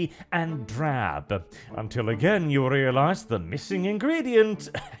dreary and drab, until again you realize the missing ingredient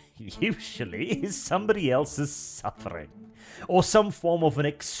usually is somebody else's suffering, or some form of an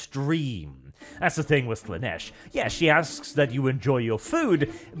extreme. That's the thing with Slaanesh. Yeah, she asks that you enjoy your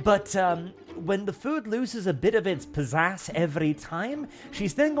food, but when the food loses a bit of its pizzazz every time,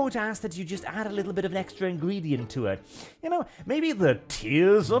 she's then going to ask that you just add a little bit of an extra ingredient to it. You know, maybe the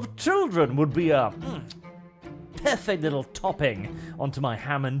tears of children would be a perfect little topping onto my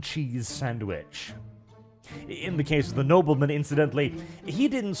ham and cheese sandwich. In the case of the nobleman, incidentally, he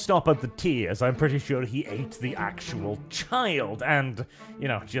didn't stop at the tears. I'm pretty sure he ate the actual child and,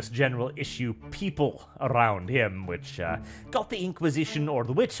 just general issue people around him, which got the Inquisition, or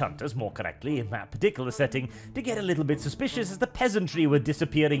the witch hunters, more correctly, in that particular setting, to get a little bit suspicious as the peasantry were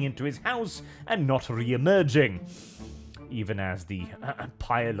disappearing into his house and not re-emerging. Even as the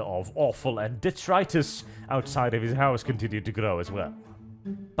pile of offal and detritus outside of his house continued to grow as well.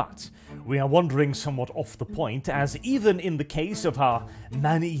 But we are wandering somewhat off the point, as even in the case of our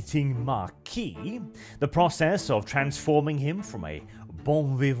man-eating Marquis, the process of transforming him from a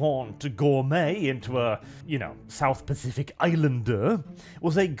bon vivant gourmet into a, South Pacific Islander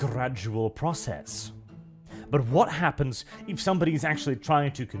was a gradual process. But what happens if somebody's actually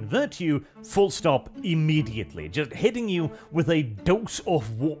trying to convert you, full stop, immediately, just hitting you with a dose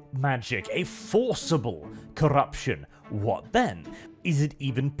of warp magic, a forcible corruption? What then? Is it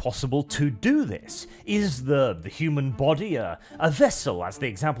even possible to do this? Is the human body a vessel, as the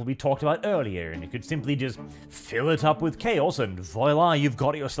example we talked about earlier, and you could simply just fill it up with chaos and voila, you've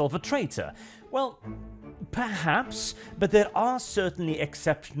got yourself a traitor? Well, perhaps, but there are certainly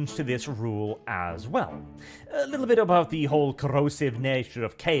exceptions to this rule as well. A little bit about the whole corrosive nature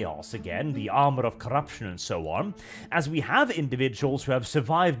of chaos again, the armor of corruption and so on, as we have individuals who have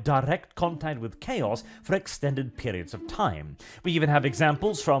survived direct contact with chaos for extended periods of time. We even have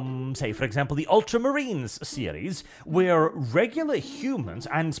examples from, say, for example, the Ultramarines series, where regular humans,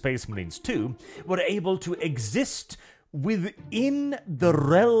 and Space Marines too, were able to exist within the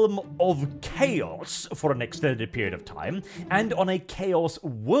realm of chaos for an extended period of time, and on a chaos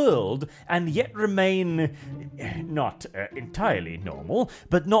world, and yet remain not entirely normal,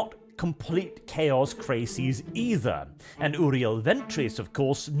 but not complete chaos crazies either. And Uriel Ventris, of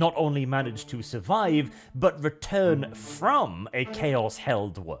course, not only managed to survive, but return from a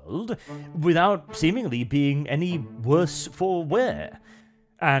chaos-held world without seemingly being any worse for wear.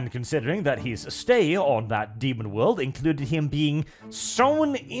 And considering that his stay on that demon world included him being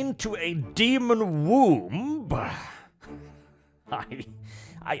sewn into a demon womb,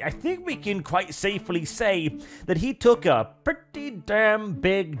 I think we can quite safely say that he took a pretty damn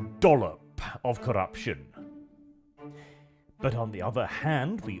big dollop of corruption. But on the other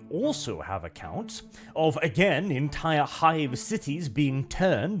hand, we also have accounts of, again, entire hive cities being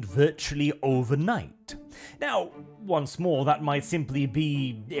turned virtually overnight. Now, once more, that might simply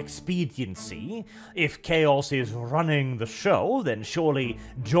be expediency. If chaos is running the show, then surely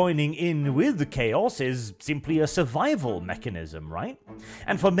joining in with the chaos is simply a survival mechanism, right?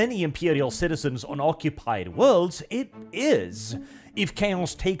 And for many Imperial citizens on occupied worlds, it is. If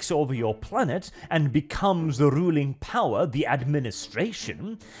chaos takes over your planet and becomes the ruling power, the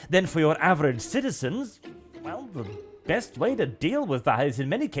administration, then for your average citizens, well, the best way to deal with that is in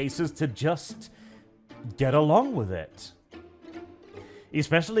many cases to just get along with it.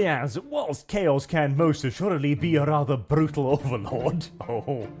 Especially as, whilst chaos can most assuredly be a rather brutal overlord,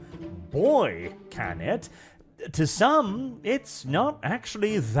 oh boy, can it, to some, it's not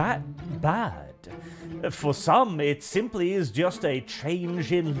actually that bad. For some, it simply is just a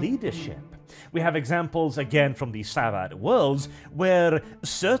change in leadership. We have examples, again, from the Savate worlds, where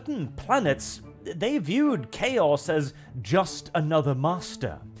certain planets, they viewed chaos as just another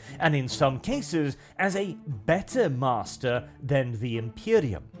master, and in some cases, as a better master than the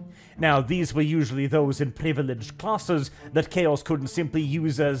Imperium. Now, these were usually those in privileged classes that chaos couldn't simply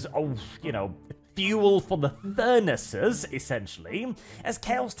use as, fuel for the furnaces, essentially, as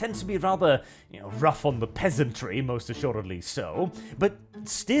chaos tends to be rather, rough on the peasantry, most assuredly so, but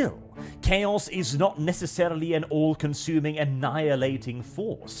still, chaos is not necessarily an all-consuming, annihilating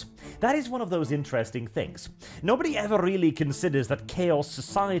force. That is one of those interesting things. Nobody ever really considers that chaos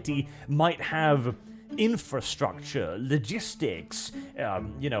society might have infrastructure, logistics,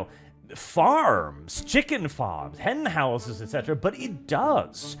 farms, chicken farms, hen houses, etc., but it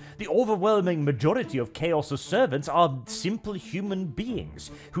does. The overwhelming majority of Chaos's servants are simple human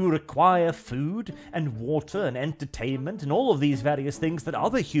beings who require food and water and entertainment and all of these various things that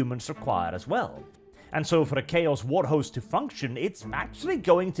other humans require as well. And so for a Chaos Warhost to function, it's actually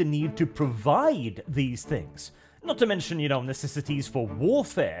going to need to provide these things. Not to mention, necessities for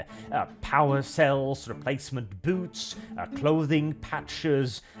warfare, power cells, replacement boots, clothing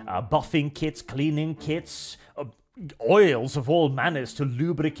patches, buffing kits, cleaning kits, oils of all manners to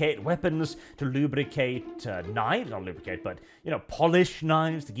lubricate weapons, to lubricate knives, not lubricate, but, polish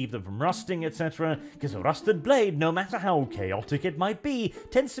knives to keep them from rusting, etc. Because a rusted blade, no matter how chaotic it might be,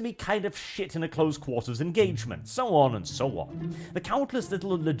 tends to be kind of shit in a close quarters engagement, so on and so on. The countless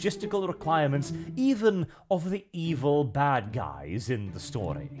little logistical requirements, even of the evil bad guys in the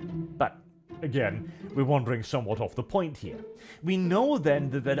story. But again, we're wandering somewhat off the point here. We know then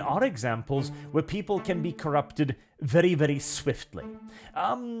that there are examples where people can be corrupted very, very swiftly.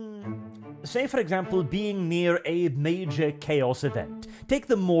 Say, for example, being near a major chaos event. Take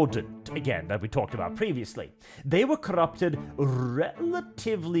the Mordant, again, that we talked about previously. They were corrupted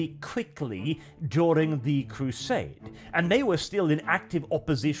relatively quickly during the Crusade, and they were still in active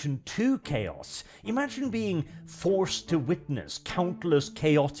opposition to chaos. Imagine being forced to witness countless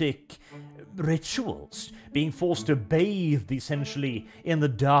chaotic rituals, being forced to bathe essentially in the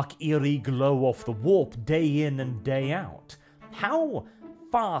dark, eerie glow of the warp day in and day out. How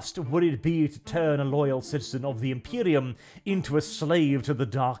fast would it be to turn a loyal citizen of the Imperium into a slave to the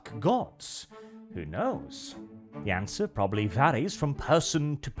dark gods? Who knows? The answer probably varies from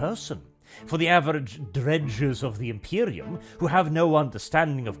person to person. For the average dredgers of the Imperium, who have no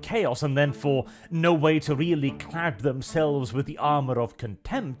understanding of chaos and therefore no way to really clad themselves with the armor of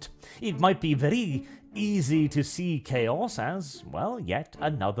contempt, it might be very easy to see chaos as, well, yet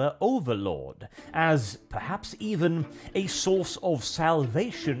another overlord, as perhaps even a source of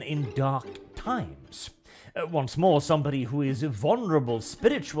salvation in dark times. Once more, somebody who is vulnerable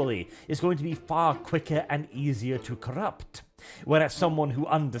spiritually is going to be far quicker and easier to corrupt. Whereas someone who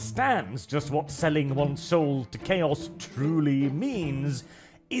understands just what selling one's soul to chaos truly means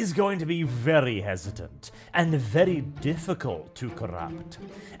is going to be very hesitant and very difficult to corrupt,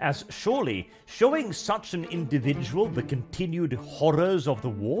 as surely showing such an individual the continued horrors of the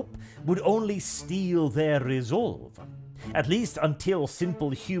warp would only steel their resolve. At least until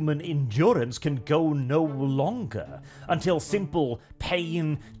simple human endurance can go no longer, until simple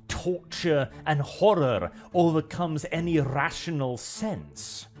pain, torture, and horror overcomes any rational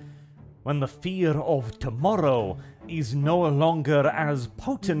sense. When the fear of tomorrow is no longer as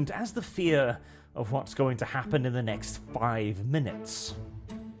potent as the fear of what's going to happen in the next 5 minutes.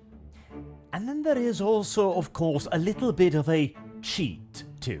 And then there is also, of course, a little bit of a cheat,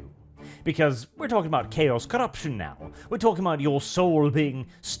 too. Because we're talking about chaos corruption now. We're talking about your soul being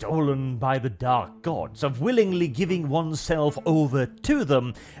stolen by the dark gods, of willingly giving oneself over to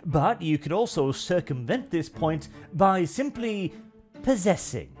them, but you could also circumvent this point by simply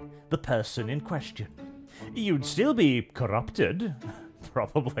possessing the person in question. You'd still be corrupted,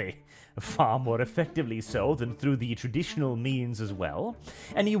 probably far more effectively so than through the traditional means as well,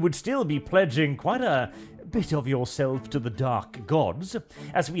 and you would still be pledging quite a bit of yourself to the dark gods,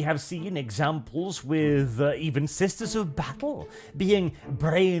 as we have seen examples with even Sisters of Battle being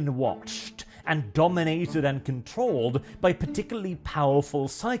brainwashed and dominated and controlled by particularly powerful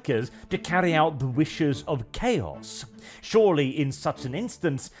psykers to carry out the wishes of chaos. Surely in such an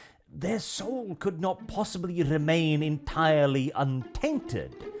instance, their soul could not possibly remain entirely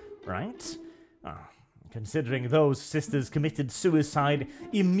untainted, right? Considering those sisters committed suicide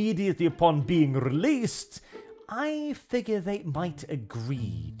immediately upon being released, I figure they might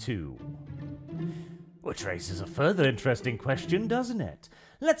agree too. Which raises a further interesting question, doesn't it?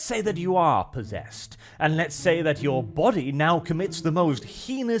 Let's say that you are possessed, and let's say that your body now commits the most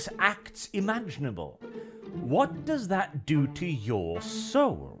heinous acts imaginable. What does that do to your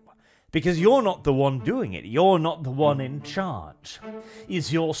soul? Because you're not the one doing it, you're not the one in charge.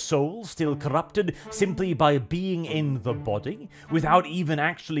 Is your soul still corrupted simply by being in the body, without even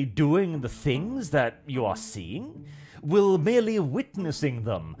actually doing the things that you are seeing? Will merely witnessing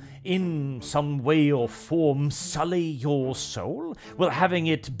them in some way or form sully your soul? Will having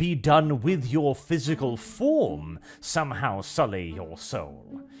it be done with your physical form somehow sully your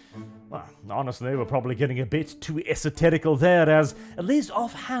soul? Well, honestly, we're probably getting a bit too esoterical there, as, at least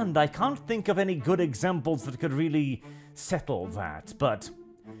offhand, I can't think of any good examples that could really settle that. But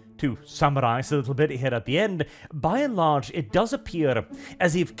To summarize a little bit here at the end, by and large, it does appear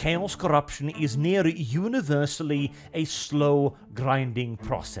as if chaos corruption is near universally a slow, grinding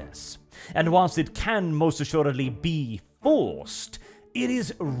process. And whilst it can most assuredly be forced, it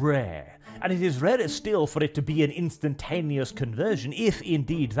is rare. And it is rarer still for it to be an instantaneous conversion, if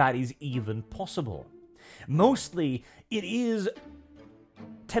indeed that is even possible. Mostly, it is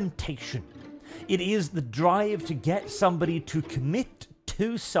temptation. It is the drive to get somebody to commit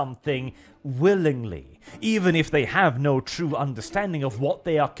to something willingly, even if they have no true understanding of what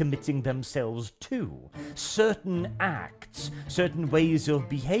they are committing themselves to. Certain acts, certain ways of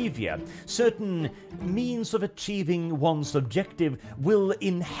behavior, certain means of achieving one's objective will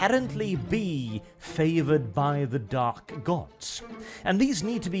inherently be favored by the dark gods. And these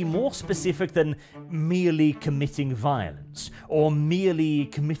need to be more specific than merely committing violence, or merely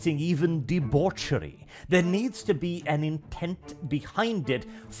committing even debauchery. There needs to be an intent behind it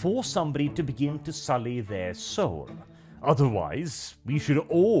for somebody to begin to sully their soul. Otherwise, we should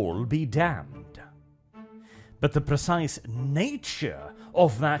all be damned. But the precise nature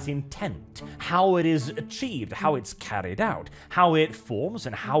of that intent, how it is achieved, how it's carried out, how it forms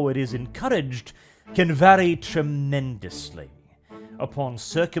and how it is encouraged, can vary tremendously upon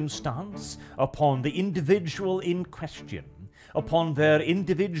circumstance, upon the individual in question, upon their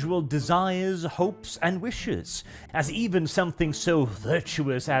individual desires, hopes, and wishes, as even something so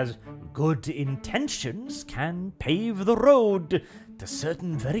virtuous as good intentions can pave the road to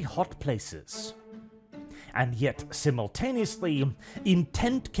certain very hot places. And yet, simultaneously,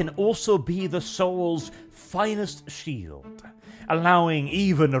 intent can also be the soul's finest shield, allowing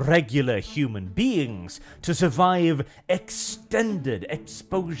even regular human beings to survive extended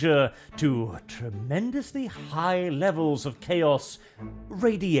exposure to tremendously high levels of chaos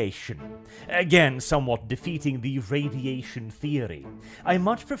radiation. Again, somewhat defeating the radiation theory. I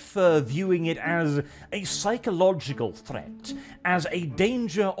much prefer viewing it as a psychological threat, as a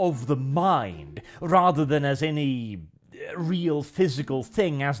danger of the mind, rather than as any real physical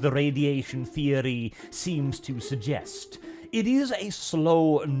thing, as the radiation theory seems to suggest. It is a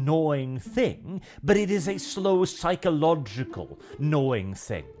slow, gnawing thing, but it is a slow, psychological, gnawing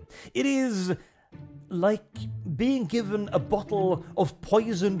thing. It is like being given a bottle of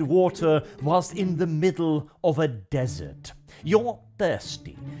poisoned water whilst in the middle of a desert. You're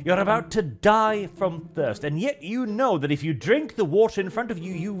thirsty. You're about to die from thirst, and yet you know that if you drink the water in front of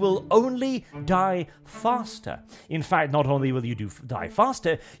you, you will only die faster. In fact, not only will you die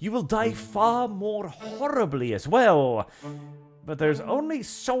faster, you will die far more horribly as well. But there's only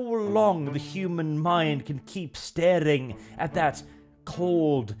so long the human mind can keep staring at that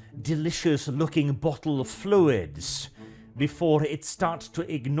cold, delicious-looking bottle of fluids before it starts to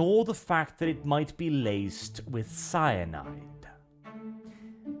ignore the fact that it might be laced with cyanide.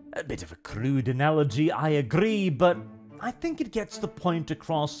 A bit of a crude analogy, I agree, but I think it gets the point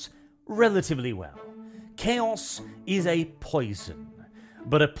across relatively well. Chaos is a poison,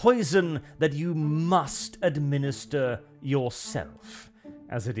 but a poison that you must administer yourself,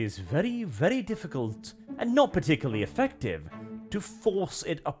 as it is very, very difficult and not particularly effective to force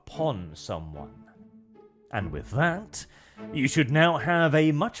it upon someone. And with that, you should now have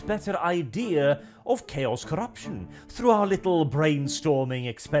a much better idea of chaos corruption through our little brainstorming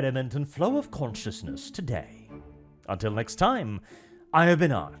experiment and flow of consciousness today. Until next time, I have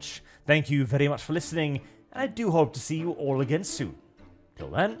been Arch. Thank you very much for listening, and I do hope to see you all again soon. Till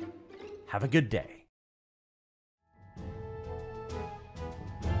then, have a good day.